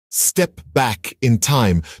Step back in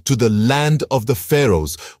time to the land of the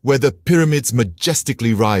pharaohs, where the pyramids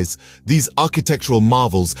majestically rise. These architectural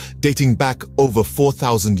marvels, dating back over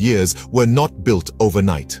 4,000 years, were not built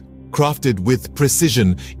overnight. Crafted with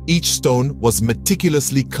precision, each stone was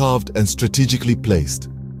meticulously carved and strategically placed,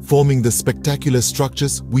 forming the spectacular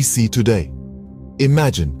structures we see today.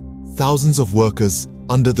 Imagine thousands of workers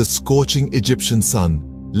under the scorching Egyptian sun,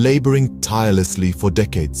 laboring tirelessly for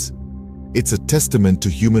decades. It's a testament to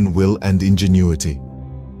human will and ingenuity.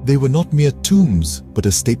 They were not mere tombs, but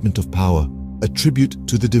a statement of power, a tribute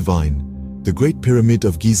to the divine. The Great Pyramid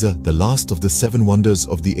of Giza, the last of the 7 wonders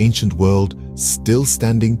of the ancient world, still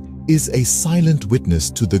standing, is a silent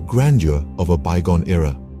witness to the grandeur of a bygone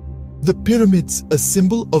era. The pyramids, a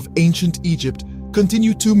symbol of ancient Egypt,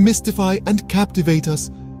 continue to mystify and captivate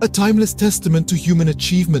us, a timeless testament to human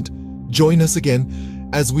achievement. Join us again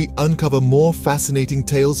as we uncover more fascinating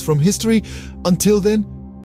tales from history. Until then,